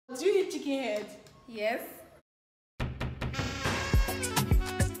eat chicken head? Yes.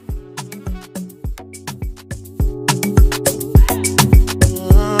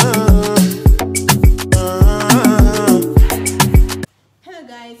 Hello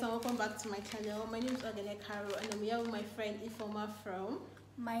guys, and welcome back to my channel. My name is Oghenekaro and I'm here with my friend Ify from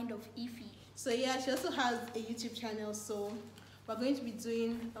Mind of Ify. So yeah, she also has a YouTube channel, so we're going to be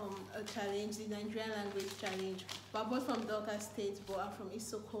doing a challenge, the Nigerian Language challenge. We're both from Delta State, but I'm from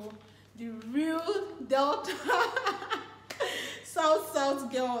ISOKO, the real Delta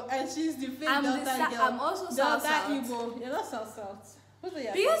South girl, and she's the fake Delta girl. I'm also Delta South. Igbo. You're not South.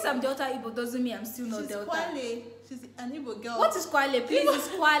 Because I'm Delta Igbo doesn't mean I'm still not Delta. KWALE. She's an Igbo girl. What is KWALE? Please, it's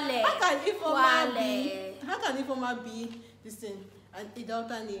KWALE. How can Ify be this thing and a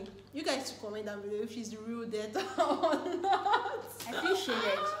Delta name? You guys should comment down below if she's the real Delta or not. I feel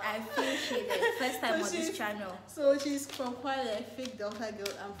shaded. First time on this channel. So she's from KWALE, fake Delta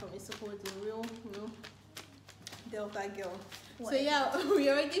girl. I'm from ISOKO, the real, Delta girl. So yeah, we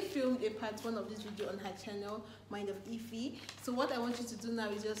already filmed a part 1 of this video on her channel, Mind of Ify. So what I want you to do now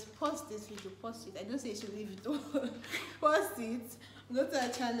is just pause this video, pause it. I don't say you should leave it though. Pause it, go to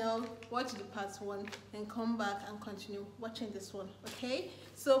her channel, watch the part 1, and come back and continue watching this one, okay?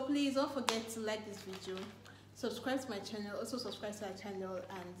 So please don't forget to like this video, subscribe to my channel, also subscribe to her channel,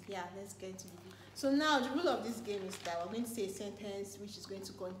 and yeah, let's get into the video. So now the rule of this game is that we're going to say a sentence which is going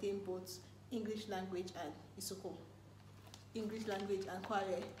to contain both English language and ISOKO. English language and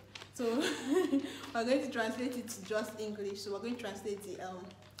KWALE. So we're going to translate it to just English. So we're going to translate the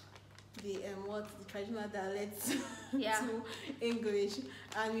traditional dialects to English.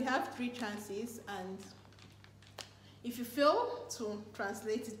 And we have 3 chances, and if you fail to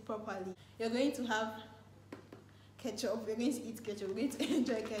translate it properly, you're going to have ketchup. You're going to eat ketchup. You're going to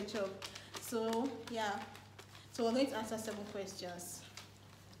enjoy ketchup. So yeah. So we're going to answer 7 questions.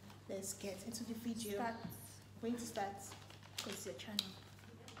 Let's get into the video. Start. We're going to start. Because it's your channel.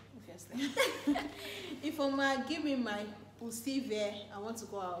 Obviously. Ify, give me my usive. I want to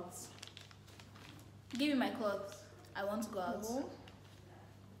go out. Give me my clothes. I want to go out. No.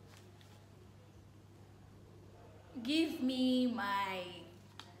 Give me my.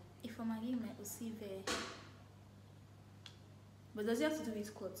 Ify, give me my usive. But does it have to do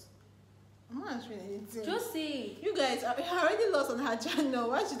with clothes? I'm not answering anything. Just say. You guys are already lost on her channel.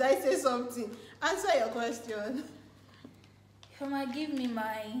 Why should I say something? Answer your question. Ify, give me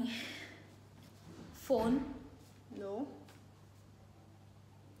my phone. No.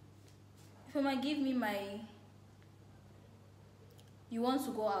 Ify, give me my. You want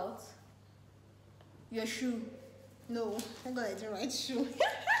to go out? Your shoe. No. Thank God I didn't write shoe.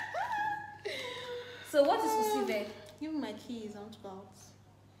 So what is usive? Give me my keys. I want to go out.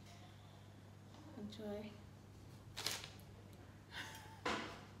 Enjoy.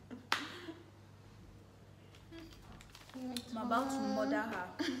 I'm about to murder her.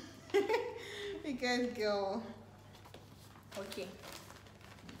 Because girl. Okay.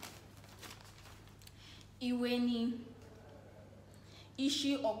 Iweni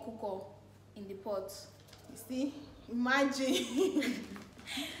ishi okuko in the pot. You see? Imagine.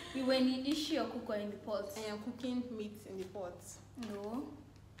 Iweni ishi okuko in the pot. I am cooking meat in the pot. No.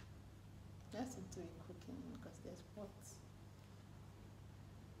 That's to do with cooking because there's pots.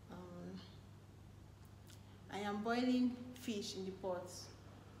 I am boiling fish in the pot.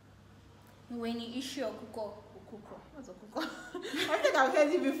 Iweni ishi okuko. Okuko. What's okuko? I think I've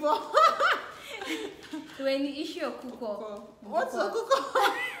heard it before. Iweni ishi okuko. What's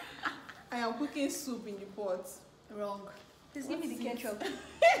okuko? I am cooking soup in the pot. Wrong. Please give me the ketchup.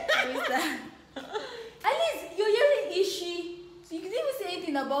 Where is that? At least you're hearing ishi. You didn't even say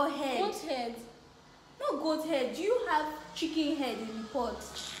anything about head. Goat head. Not goat head. Do you have chicken head in the pot?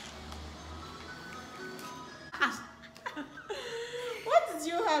 What did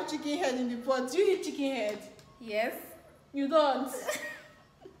you have chicken head in the pot? Do you eat chicken head? Yes. You don't.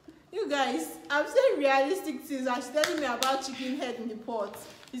 You guys, I'm saying realistic things and she's telling me about chicken head in the pot.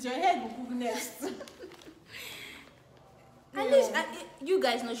 Is your head will cook next? At least you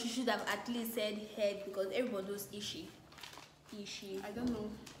guys know she should have at least said head because everybody knows ishi. Ishi. I don't know.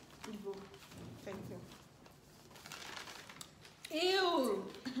 Igbo. Thank you. Ew.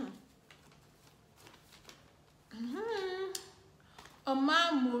 Oma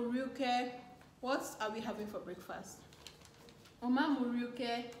Muruke, what are we having for breakfast? Oma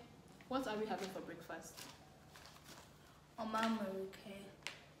Muruke, what are we having for breakfast? Oma Muruke.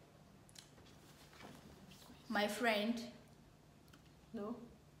 My friend. No.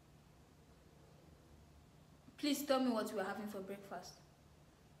 Please tell me what we are having for breakfast.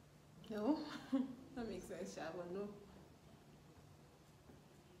 No. That makes sense, Sha, but no.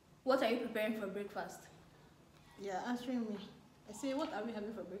 What are you preparing for breakfast? Yeah, answering me. I say, what are we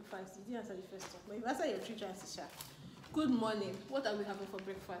having for breakfast? You didn't answer the first one. But if you answer your 3 chances, sha. Good morning. What are we having for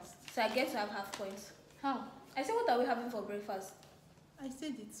breakfast? So I get to have half points. How? I said, what are we having for breakfast? I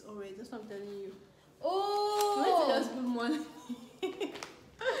said it already. That's what I'm telling you. Oh! You want to just good morning.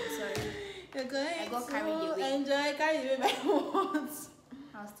 Sorry. You're going I got to carried away. enjoy carried away by words.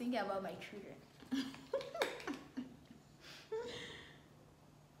 I was thinking about my children.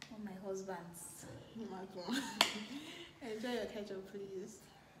 Or my husbands. Enjoy your ketchup, please.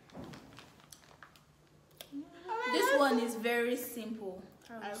 This one is very simple.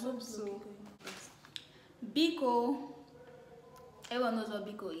 I hope so. Biko. Everyone knows what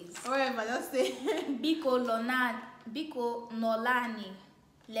Biko is. Whatever, just say. Biko Nolani.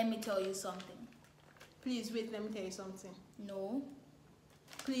 Let me tell you something. Please wait, let me tell you something. No.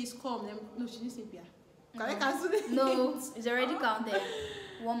 Please come. No, she didn't say Pia. Can I cancel it? No, it's already counted.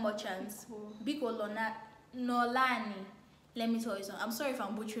 One more chance. Biko Nolani. Let me tell you something. I'm sorry if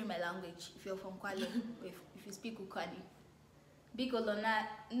I'm butchering my language. If you're from KWALE, if you speak Ukali. Biko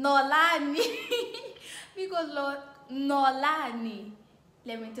Nolani. Biko Nolani.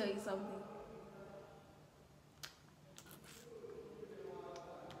 Let me tell you something.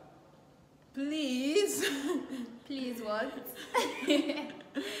 Please. Please what?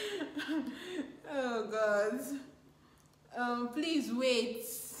 Oh God. Please wait.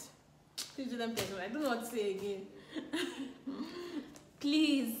 Please do them I don't know what to say again.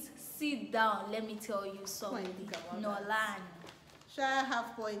 Please sit down. Let me tell you something. Nolan. Should I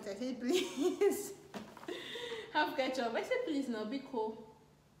have points? I said please. Have ketchup. I said please no biko.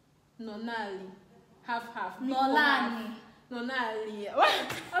 Nonali. Half. Nolani. Nonali. What?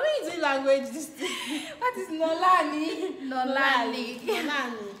 Are we using language this thing? What is Nolani? Nolani.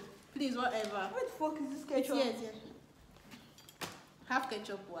 Nolani. Please, whatever. What the fuck is this ketchup? Yes. Have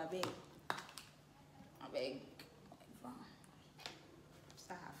ketchup, I beg. I beg.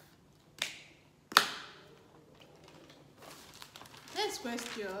 Next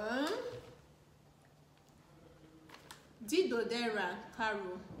question. Didodera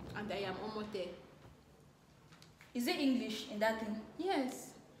Karo and I am Omote. Is it English in that thing?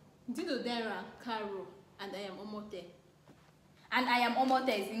 Yes. Didodera Karo and I am Omote. And I am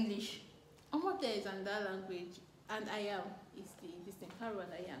Omote is English. Omote is another language and I am is this thing. Karo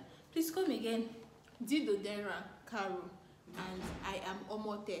and I am. Please come again. Didodera Karo and I am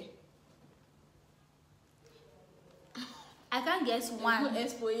Omote. I can't guess one.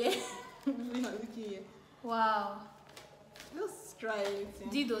 Expo here. Wow. Just try it.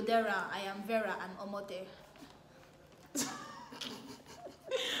 Didodera, I am Vera and Omote.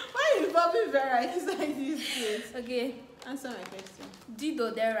 Why are you popping Vera inside this place? Okay. Answer my question.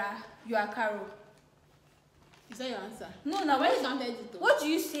 Didodera, you are Caro. Is that your answer? No, now why you counted it? What do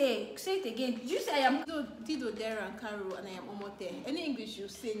you say? Say it again. Did you say I am Didodera and Caro and I am Omote? Any English you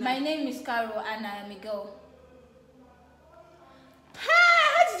say now. My name is Caro and I am a girl.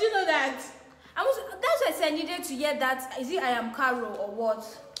 How did you know that? That's why I said I needed to hear that. Is it I am Caro or what?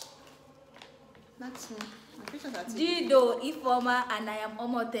 That's me. My questions are Dido, Ifoma, and I am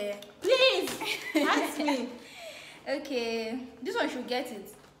Omote. Please! Ask me. Okay. This one should get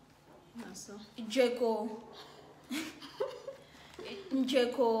it. So.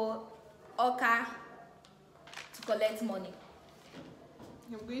 Njeko Oka to collect money.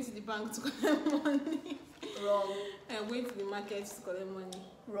 I'm going to the bank to collect money. Wrong. I'm going to the market to collect money.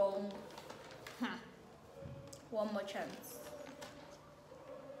 Wrong. One more chance.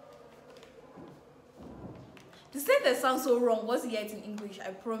 The sentence sounds so wrong. What's it in English?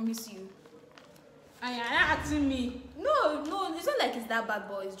 I promise you. And you're not asking me. No, it's not like it's that bad,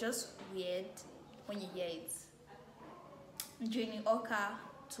 but it's just weird when you hear it. Joining Oka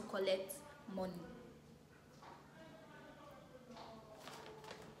to collect money.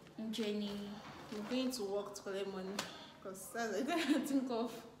 Jenny. I'm going to work to collect money. Because that's the thing I think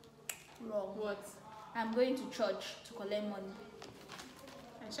of. Wrong. What? I'm going to church to collect money.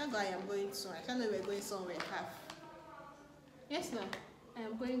 I shall go, I am going to. I shall know we're going somewhere half. Yes, no. I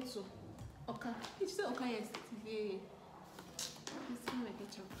am going to. Oka. Did you say Oka yesterday? Please give me a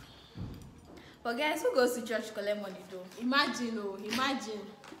ketchup. But guys, who goes to church to collect money though? Imagine. Don't worry,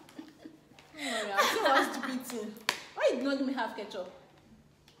 I'll see what's stupid thing. Why did you not let me have ketchup?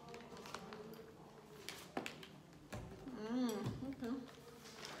 Okay.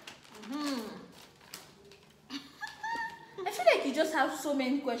 I feel like you just have so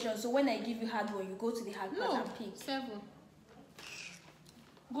many questions, so when I give you hard one, you go to the hard part and pick. 7.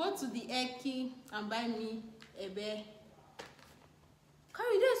 Go to the Eki and buy me a bear.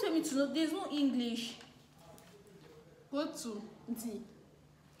 Carrie, you don't expect me to know. There's no English. Go to the.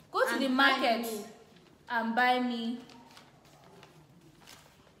 Go the market and buy me.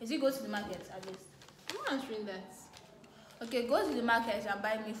 Is it go to the market at least? I'm not answering that. Okay, go to the market and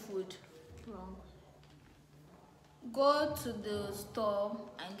buy me food. Wrong. Go to the store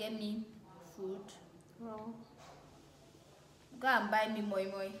and get me food. Wrong. Go and buy me moi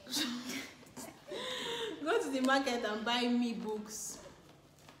moi. Go to the market and buy me books.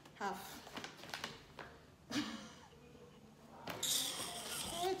 Half.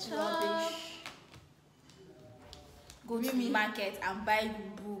 Rubbish. Go to the market and buy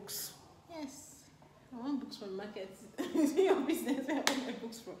you books. Yes. I want books from the market. It's your business. I want my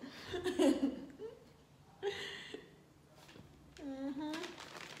books from.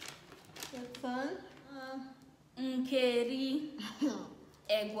 Your turn. Nkeri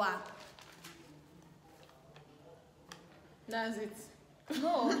egwa. That's it.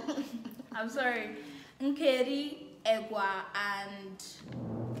 No, I'm sorry. Nkeri egwa and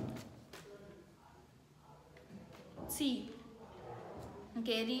tea.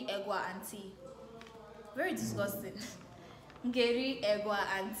 Nkeri egwa and tea. Very disgusting. Nkeri egwa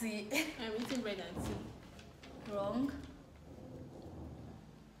and tea. I'm eating bread and tea. Wrong.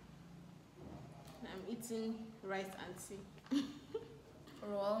 I'm eating rice and tea.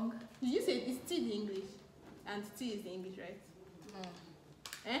 Wrong. Did you say it's tea the English? And tea is the English, right?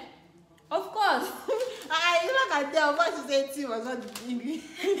 No. Eh? Of course. I look at them. What you say tea was not the English.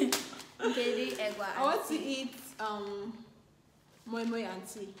 Nkeri egwa and I want to tea. eat moi moi and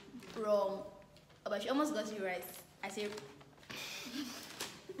tea. Wrong. But she almost got it right. I say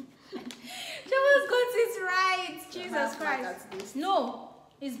she almost got it right. Jesus Christ. No,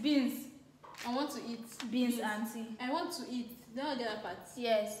 it's beans. I want to eat Beans and tea. I want to eat. Don't get that part.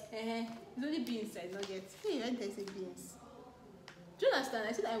 Yes. It's only beans I don't get. Hey, why did I say beans? Do you understand?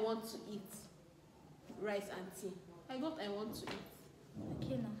 I said I want to eat rice and tea. I got I want to eat.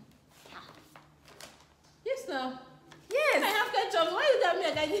 Okay now. Yes, now. Yes. I have ketchup. Why you tell me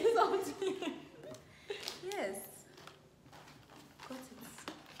I can eat something? Yes. Got it.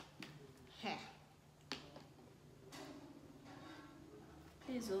 Hey.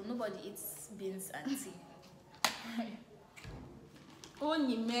 Please, oh, nobody eats beans and tea.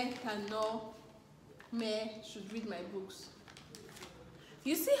 Only me cannot. Me should read my books.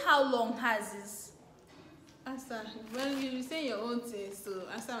 You see how long has this? Answer. When you say your own thing, so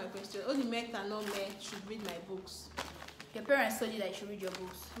answer my question. Only me cannot me should read my books. Your parents told you that you should read your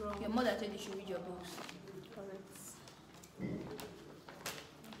books. Wrong. Your mother told you you should read your books. Correct.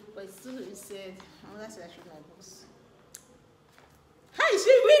 But it's still you said. My mother said I should read my books. How is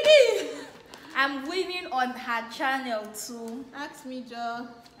she winning? I'm winning on her channel too. Ask me, Joe.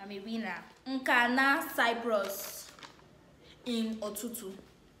 I'm a winner. Nkana Cyprus in Otutu.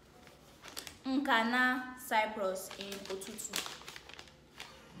 Nkana Cyprus in Otutu.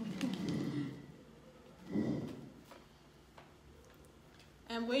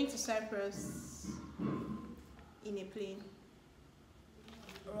 I'm going to Cyprus in a plane.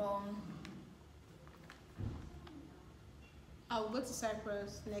 Wrong. I'll go to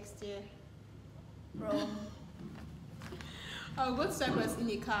Cyprus next year. Wrong. I'll go to Cyprus in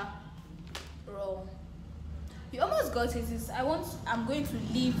a car. Wrong. You almost got it. I'm going to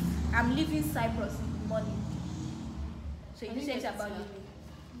leave. I'm leaving Cyprus in the morning. So you said about leaving.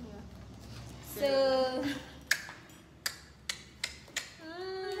 Yeah. So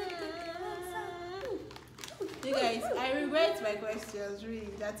you guys, I regret my questions, really.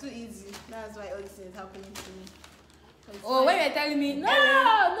 They're too easy. That's why all this is happening to me. oh, when you're telling me no.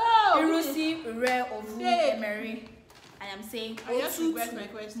 Irusi Re Ovu Emery, I am saying I just regret my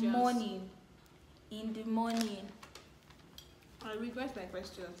questions. Morning. In the morning. I regret my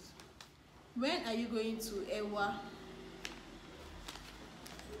questions. When are you going to Ewa?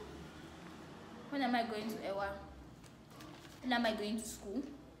 When am I going to Ewa? When am I going to school?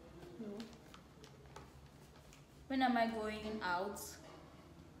 No. When am I going out?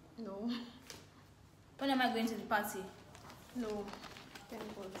 No. When am I going to the party? No.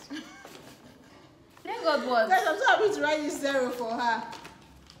 Thank God. Thank God what? Guys, I'm so happy to write this 0 for her.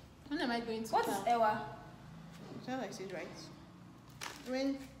 When am I going to What town? is Ewa? Shall I say it right?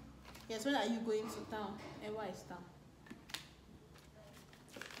 When are you going to town? Ewa is town.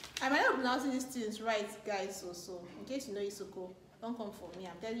 I might not be pronouncing these things right, guys, so in case you know ISOKO, don't come for me.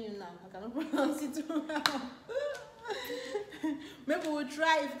 I'm telling you now, I cannot pronounce it well. Maybe we'll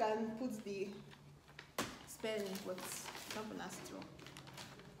try if we can put the spelling, but don't pronounce it wrong.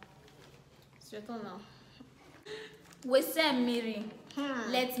 It's your turn now. We say Miri.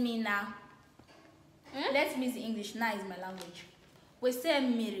 Hmm. Let me now. Let me is English. Now is my language. We say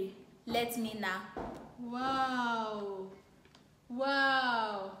Miri. Let me now. Wow.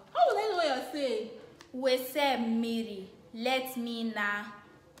 Wow. How would Wese Miri, let me na.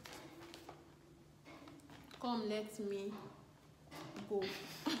 Come, let me go.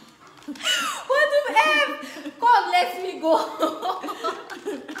 What the F? Come, let me go.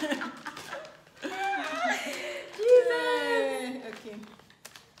 Jesus. Okay.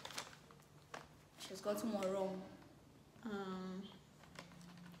 She's got more wrong.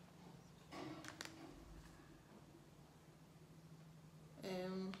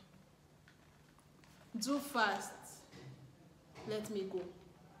 Do fast. Let me go.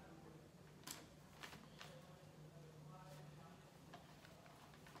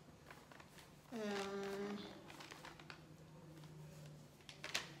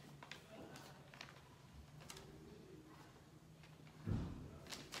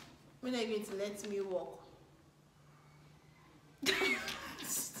 When are you going to let me walk?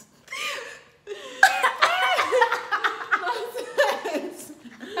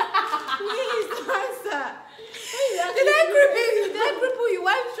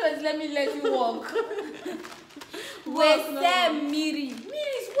 Let me let you walk. Wese Miri.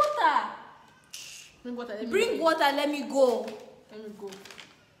 Miri is water. Bring water. Bring water. Let me go. Let me go.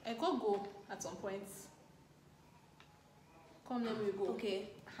 I could go at some point. Come, let me go. Okay.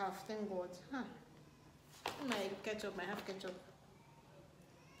 Half. Thank God. Huh. My ketchup. I have ketchup.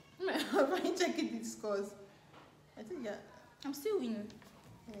 I'm checking the scores. I think yeah. I'm still winning.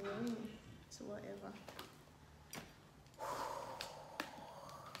 Yeah, you're winning. So whatever.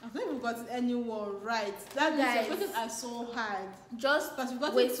 I've not even gotten anyone right. That means your questions are so hard. Just because we've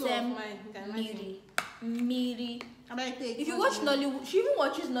gotten two of mine. Miri. If you watch Nollywood, she even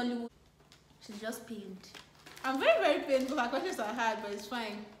watches Nollywood. She's just pained. I'm very, very pained because her questions are hard, but it's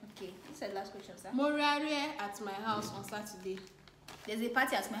fine. Okay, this is the last question, sir. Morare at my house on Saturday. There's a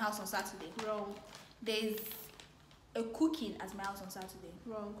party at my house on Saturday. Wrong. There's a cooking at my house on Saturday.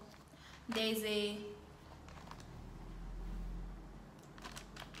 Wrong.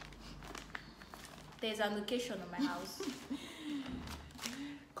 There's an occasion on my house.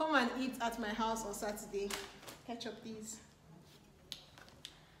 Come and eat at my house on Saturday. Ketchup, please.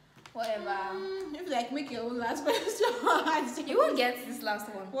 Whatever. If you like, make your own last question. You won't get this last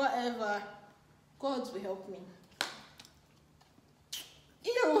one. Whatever. God will help me.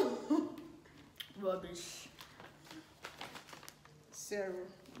 Ew. Rubbish. Zero.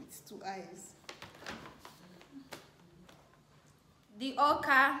 It's 2 eyes. The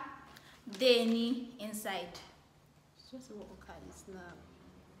Oka Deni inside. Just what Oka is now.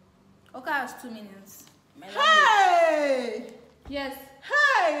 Oka has 2 meanings. Hey! Yes.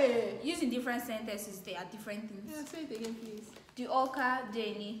 Hey! Using different sentences, they are different things. Yeah, say it again, please. The Oka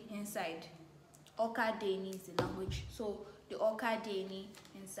Deni inside. Oka Deni is the language. So the Oka Deni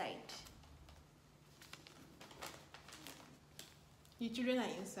inside. Your children are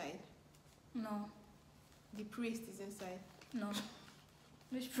inside. No. The priest is inside. No.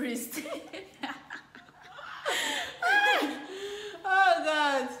 Which priest? Oh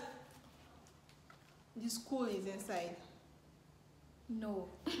God. The school is inside. No.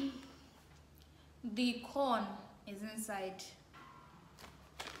 The corn is inside.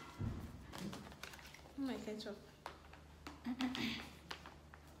 My ketchup.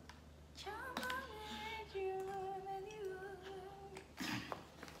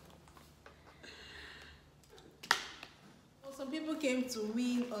 Some people came to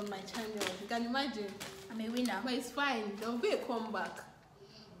win on my channel. You can imagine. I'm a winner. But it's fine. There will be a comeback.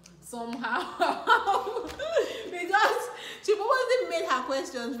 Somehow. Because she purposely made her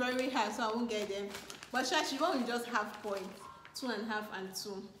questions very hard so I won't get them. But she won with just half point. 2.5 and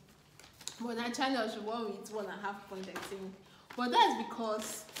 2. But on her channel she won with 1.5 point, I think. But that's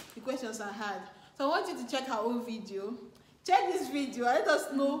because the questions are hard. So I want you to check her own video. Check this video and let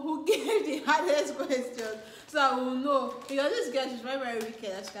us know who gave the hardest question. So I will know. Because this girl, she's very, very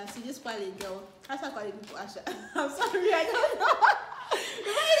wicked. As you can see, this KWALE girl. That's how KWALE people Asha. I'm sorry, I don't know.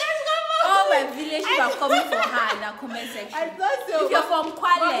 All my village people are coming for her in the comment section. I thought so. If you're from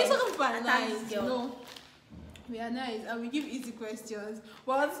KWALE, people are nice. No, we are nice and we give easy questions.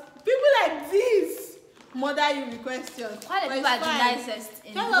 But people like this mother you with questions. KWALE people are the nicest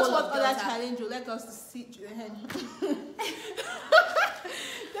in Tell the us whole what of other Delta. challenge you like us to see.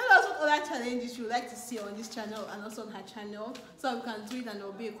 Tell us what other challenges you would like to see on this channel and also on her channel, so we can do it and there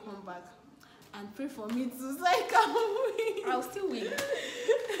will be a comeback. And pray for me too, so I can win. I'll still win.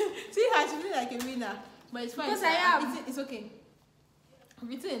 See her, she feels like a winner, but it's fine. Because I am. It's okay.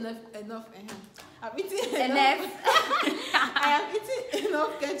 I've eaten enough. I've eaten enough. I have eaten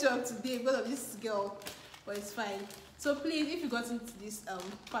enough ketchup today because of this girl, but it's fine. So please, if you got into this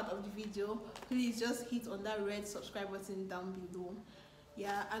part of the video, please just hit on that red subscribe button down below.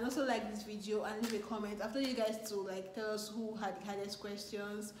 Yeah, and also like this video and leave a comment after you guys to like tell us who had the hardest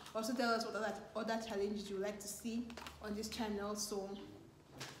questions. Also tell us what other challenges you would like to see on this channel. So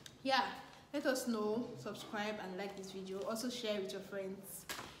yeah, let us know, subscribe and like this video. Also share with your friends.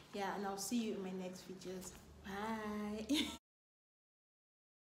 Yeah, and I'll see you in my next videos. Bye.